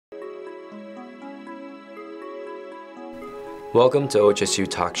Welcome to OHSU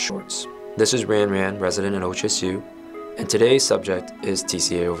Talk Shorts. This is Ran, resident at OHSU, and today's subject is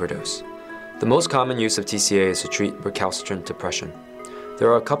TCA overdose. The most common use of TCA is to treat recalcitrant depression. There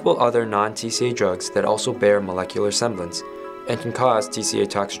are a couple other non-TCA drugs that also bear molecular semblance and can cause TCA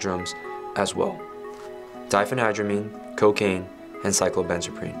toxidromes as well: diphenhydramine, cocaine, and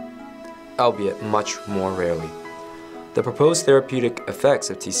cyclobenzaprine, albeit much more rarely. The proposed therapeutic effects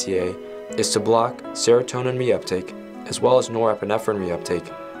of TCA is to block serotonin reuptake as well as norepinephrine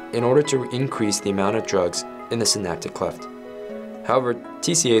reuptake in order to increase the amount of drugs in the synaptic cleft. However,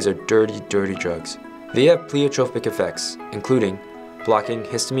 TCAs are dirty drugs. They have pleiotropic effects, including blocking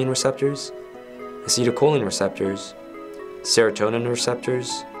histamine receptors, acetylcholine receptors, serotonin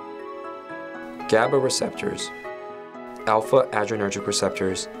receptors, GABA receptors, alpha adrenergic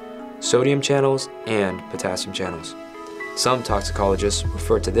receptors, sodium channels, and potassium channels. Some toxicologists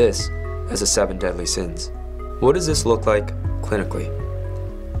refer to this as the 7 deadly sins. What does this look like clinically?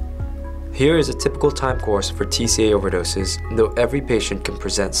 Here is a typical time course for TCA overdoses, though every patient can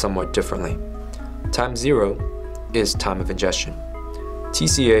present somewhat differently. Time 0 is time of ingestion.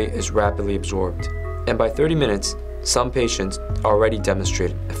 TCA is rapidly absorbed, and by 30 minutes, some patients already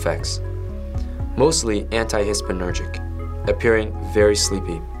demonstrate effects. Mostly antihispaminergic, appearing very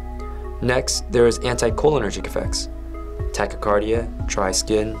sleepy. Next, there is anticholinergic effects: tachycardia, dry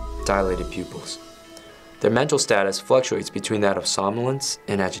skin, dilated pupils. Their mental status fluctuates between that of somnolence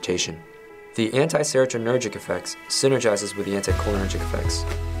and agitation. The antiserotonergic effects synergizes with the anticholinergic effects,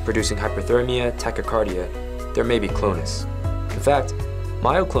 producing hyperthermia, tachycardia. There may be clonus. In fact,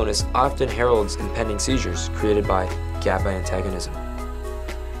 myoclonus often heralds impending seizures created by GABA antagonism.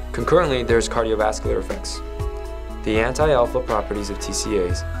 Concurrently, there's cardiovascular effects. The anti-alpha properties of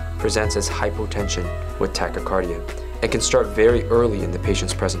TCAs presents as hypotension with tachycardia and can start very early in the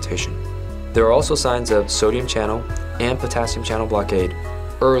patient's presentation. There are also signs of sodium channel and potassium channel blockade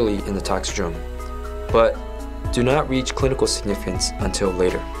early in the toxidrome, but do not reach clinical significance until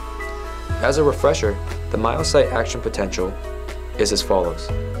later. As a refresher, the myocyte action potential is as follows.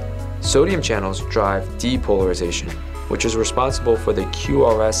 Sodium channels drive depolarization, which is responsible for the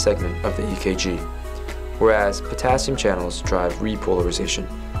QRS segment of the EKG, whereas potassium channels drive repolarization,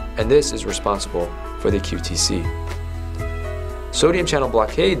 and this is responsible for the QTC. Sodium channel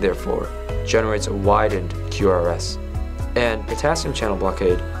blockade, therefore, generates a widened QRS, and potassium channel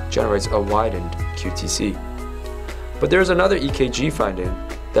blockade generates a widened QTC. But there is another EKG finding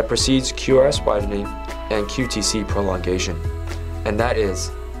that precedes QRS widening and QTC prolongation, and that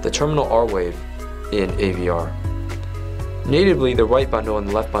is the terminal R wave in AVR. Natively, the right bundle and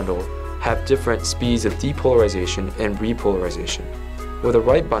the left bundle have different speeds of depolarization and repolarization, with the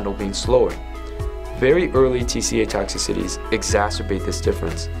right bundle being slower. Very early TCA toxicities exacerbate this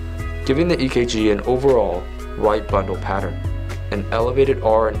difference, giving the EKG an overall right bundle pattern. An elevated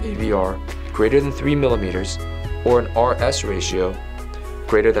R in AVR greater than 3 millimeters or an RS ratio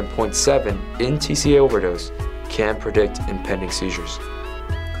greater than 0.7 in TCA overdose can predict impending seizures.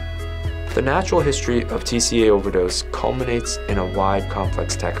 The natural history of TCA overdose culminates in a wide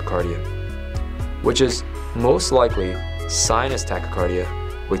complex tachycardia, which is most likely sinus tachycardia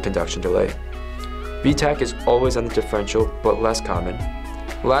with conduction delay. VTach is always on the differential, but less common.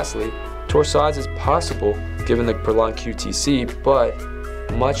 Lastly, torsades is possible given the prolonged QTC, but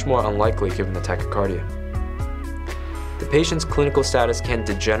much more unlikely given the tachycardia. The patient's clinical status can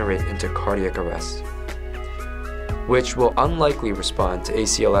degenerate into cardiac arrest, which will unlikely respond to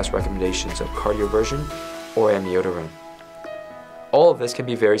ACLS recommendations of cardioversion or amiodarone. All of this can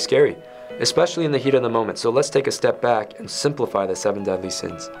be very scary, especially in the heat of the moment, so let's take a step back and simplify the 7 deadly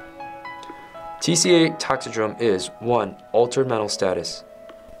sins. TCA toxidrome is 1. Altered mental status,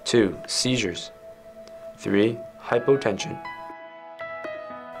 2. Seizures, 3. Hypotension,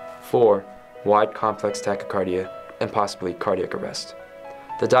 4. Wide complex tachycardia, and possibly cardiac arrest.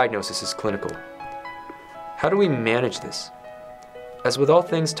 The diagnosis is clinical. How do we manage this? As with all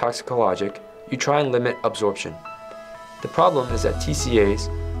things toxicologic, you try and limit absorption. The problem is that TCAs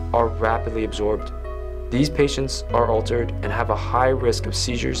are rapidly absorbed. These patients are altered and have a high risk of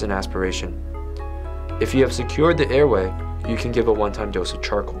seizures and aspiration. If you have secured the airway, you can give a one-time dose of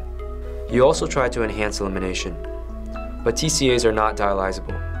charcoal. You also try to enhance elimination, but TCAs are not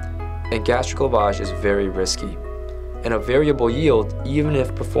dialyzable, and gastric lavage is very risky, and a variable yield even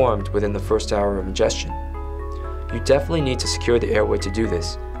if performed within the first hour of ingestion. You definitely need to secure the airway to do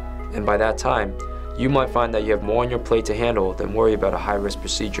this, and by that time, you might find that you have more on your plate to handle than worry about a high-risk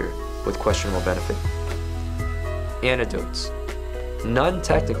procedure with questionable benefit. Antidotes. None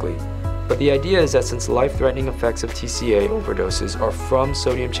technically, but the idea is that since life-threatening effects of TCA overdoses are from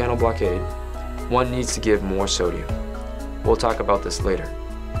sodium channel blockade, one needs to give more sodium. we'll talk about this later.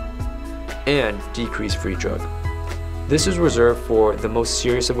 And decrease free drug. This is reserved for the most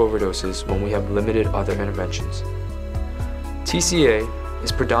serious of overdoses when we have limited other interventions. TCA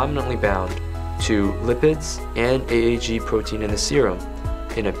is predominantly bound to lipids and AAG protein in the serum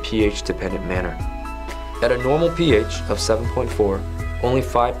in a pH-dependent manner. At a normal pH of 7.4, only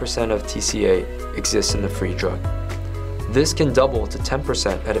 5% of TCA exists in the free drug. This can double to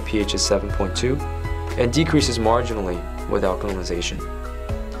 10% at a pH of 7.2 and decreases marginally with alkalization.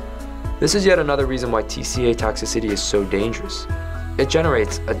 This is yet another reason why TCA toxicity is so dangerous. It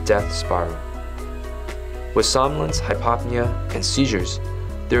generates a death spiral. With somnolence, hypopnea, and seizures,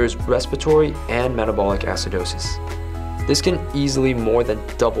 there is respiratory and metabolic acidosis. This can easily more than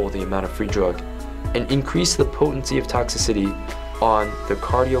double the amount of free drug and increase the potency of toxicity on the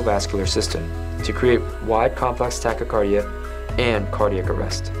cardiovascular system to create wide complex tachycardia and cardiac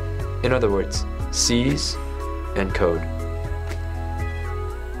arrest. In other words, seize and code.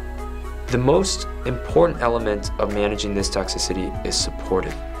 The most important element of managing this toxicity is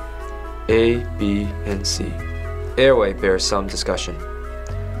supportive. A, B, and C. Airway bears some discussion.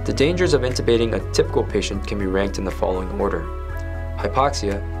 The dangers of intubating a typical patient can be ranked in the following order: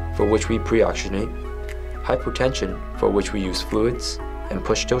 hypoxia, for which we pre-oxygenate; hypotension, for which we use fluids and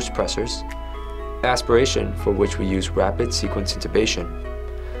push-dose pressors; aspiration, for which we use rapid sequence intubation.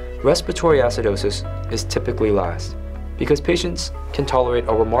 Respiratory acidosis is typically last, because patients can tolerate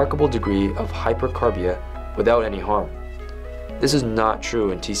a remarkable degree of hypercarbia without any harm. This is not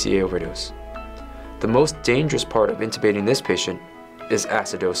true in TCA overdose. The most dangerous part of intubating this patient is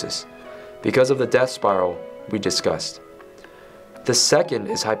acidosis, because of the death spiral we discussed. The second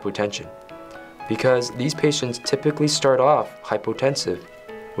is hypotension, because these patients typically start off hypotensive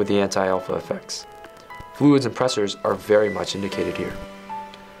with the anti-alpha effects. Fluids and pressors are very much indicated here.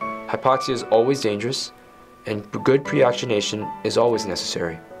 Hypoxia is always dangerous, and good pre-oxygenation is always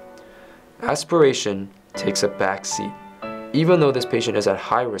necessary. Aspiration takes a back seat, even though this patient is at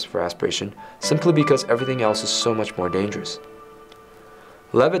high risk for aspiration, simply because everything else is so much more dangerous.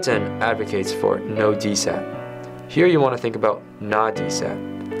 Levitin advocates for no DSAT. Here you want to think about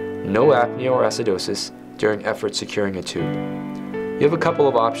NA-DSAT, no apnea or acidosis during effort securing a tube. You have a couple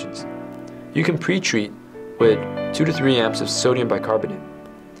of options. You can pre-treat with 2 to 3 amps of sodium bicarbonate.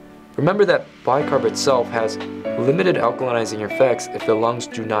 Remember that bicarb itself has limited alkalinizing effects if the lungs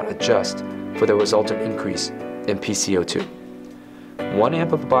do not adjust for the resultant increase in PCO2. 1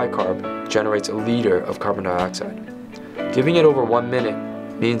 amp of bicarb generates a liter of carbon dioxide. Giving it over 1 minute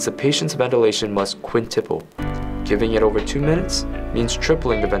means the patient's ventilation must quintuple. Giving it over 2 minutes means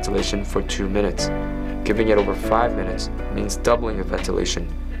tripling the ventilation for 2 minutes. Giving it over 5 minutes means doubling the ventilation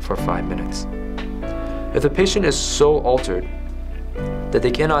for 5 minutes. If the patient is so altered that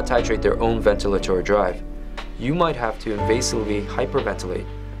they cannot titrate their own ventilatory drive, you might have to invasively hyperventilate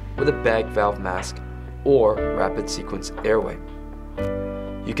with a bag valve mask or rapid sequence airway.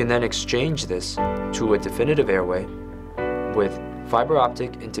 You can then exchange this to a definitive airway with fiber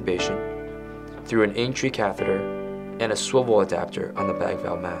optic intubation through an Aintree catheter and a swivel adapter on the bag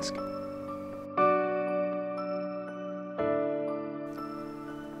valve mask.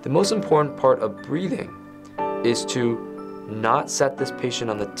 The most important part of breathing is to not set this patient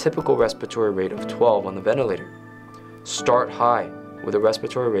on the typical respiratory rate of 12 on the ventilator. Start high with a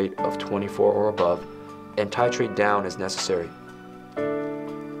respiratory rate of 24 or above and titrate down as necessary.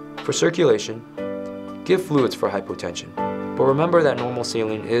 For circulation, give fluids for hypotension, but remember that normal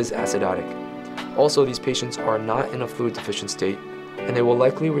saline is acidotic. Also, these patients are not in a fluid deficient state, and they will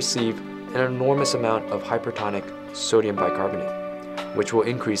likely receive an enormous amount of hypertonic sodium bicarbonate, which will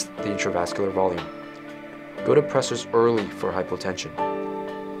increase the intravascular volume. Go to pressors early for hypotension.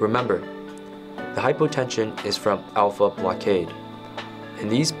 Remember, the hypotension is from alpha blockade,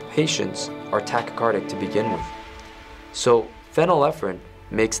 and these patients are tachycardic to begin with. So phenylephrine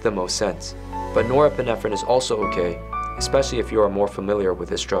makes the most sense, but norepinephrine is also okay, especially if you are more familiar with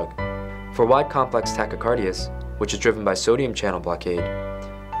this drug. For wide complex tachycardias, which is driven by sodium channel blockade,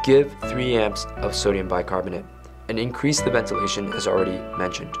 give 3 amps of sodium bicarbonate and increase the ventilation as already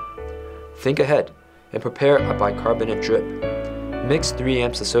mentioned. Think ahead and prepare a bicarbonate drip. Mix 3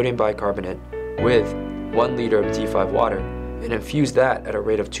 amps of sodium bicarbonate with 1 liter of D5 water and infuse that at a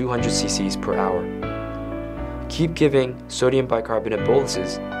rate of 200 cc's per hour. Keep giving sodium bicarbonate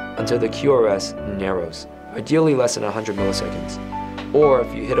boluses until the QRS narrows, ideally less than 100 milliseconds, or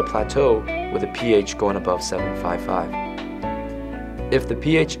if you hit a plateau with a pH going above 755. If the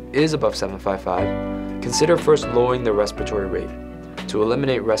pH is above 755, consider first lowering the respiratory rate to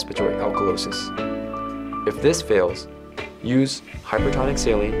eliminate respiratory alkalosis. If this fails, use hypertonic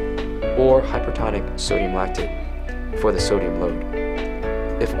saline or hypertonic sodium lactate. for the sodium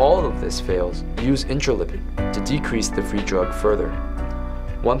load. If all of this fails, use intralipid to decrease the free drug further,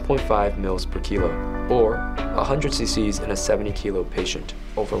 1.5 mils per kilo, or 100 cc's in a 70 kilo patient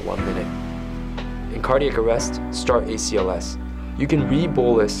over 1 minute. In cardiac arrest, start ACLS. You can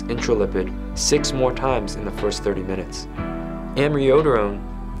re-bolus intralipid 6 more times in the first 30 minutes. Amiodarone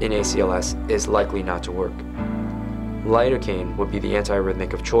in ACLS is likely not to work. Lidocaine would be the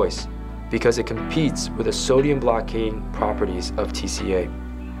antiarrhythmic of choice because it competes with the sodium blockade properties of TCA.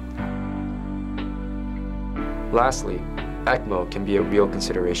 Lastly, ECMO can be a real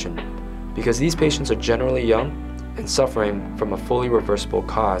consideration because these patients are generally young and suffering from a fully reversible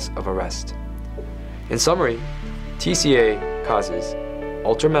cause of arrest. In summary, TCA causes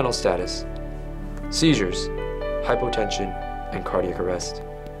altered mental status, seizures, hypotension, and cardiac arrest.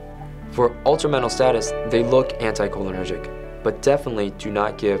 For altered mental status, they look anticholinergic, but definitely do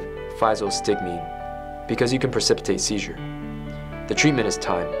not give physostigmine because you can precipitate seizure. The treatment is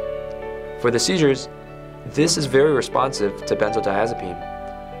time. For the seizures, this is very responsive to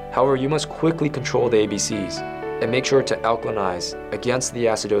benzodiazepine. However, you must quickly control the ABCs and make sure to alkalinize against the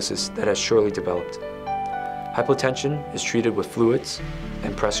acidosis that has surely developed. Hypotension is treated with fluids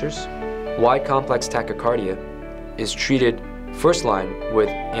and pressors. Wide complex tachycardia is treated first line with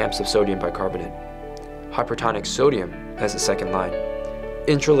amps of sodium bicarbonate, hypertonic sodium as the second line,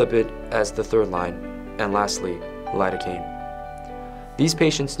 intralipid as the third line, and lastly, lidocaine. These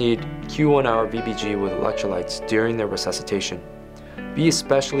patients need Q1-hour VBG with electrolytes during their resuscitation. Be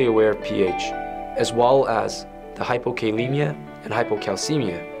especially aware of pH, as well as the hypokalemia and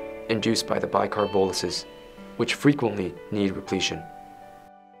hypocalcemia induced by the bicarb boluses, which frequently need repletion.